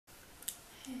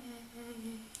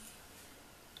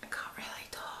I can't really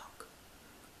talk,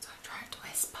 so I'm trying to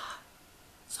whisper.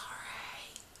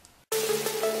 Sorry.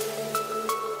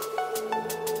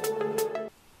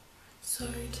 So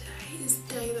today is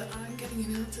the day that I'm getting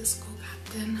announced as school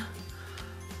captain.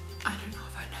 I don't know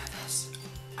if I know this.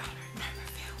 I don't know my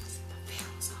feels. My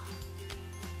feels are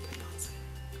good buzzing.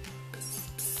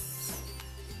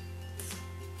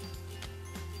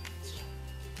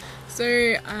 So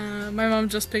my mum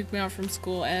just picked me up from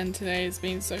school, and today has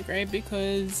been so great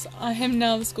because I am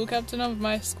now the school captain of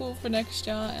my school for next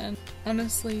year, and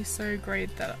honestly so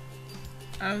great that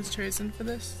I was chosen for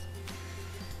this.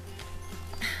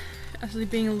 Actually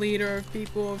being a leader of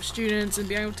people, of students, and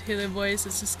being able to hear their voice,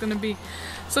 it's just going to be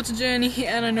such a journey,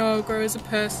 and I know I'll grow as a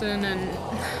person. And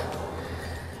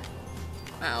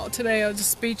wow, today I was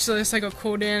just speechless. I got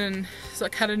called in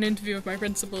and had an interview with my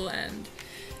principal, and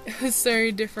it was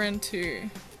so different to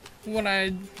what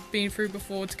I'd been through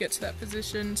before to get to that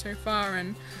position so far,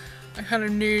 and I kind of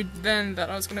knew then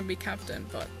that I was going to be captain,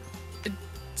 but it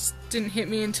just didn't hit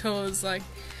me until it was like,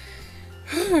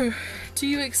 do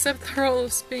you accept the role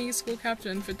of being school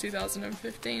captain for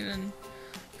 2015? And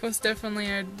of course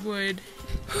definitely I would.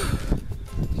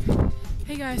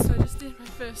 Hey guys, so I just did my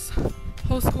first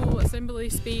whole school assembly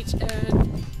speech and I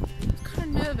was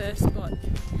kind of nervous, but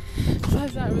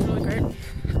besides that it was really great.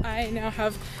 I now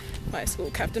have my school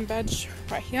captain badge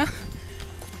right here.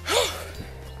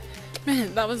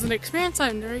 Man, that was an experience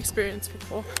I've never experienced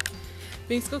before.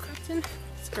 Being school captain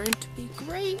is going to be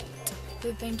great.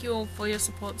 So thank you all for your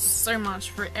support so much,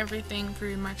 for everything,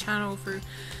 through my channel, through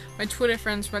my Twitter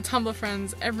friends, my Tumblr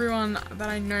friends, everyone that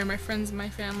I know, my friends and my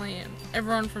family, and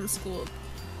everyone from school.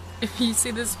 If you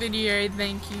see this video,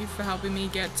 thank you for helping me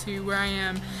get to where I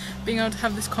am, being able to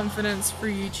have this confidence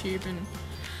through YouTube, and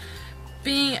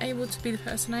being able to be the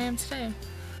person I am today.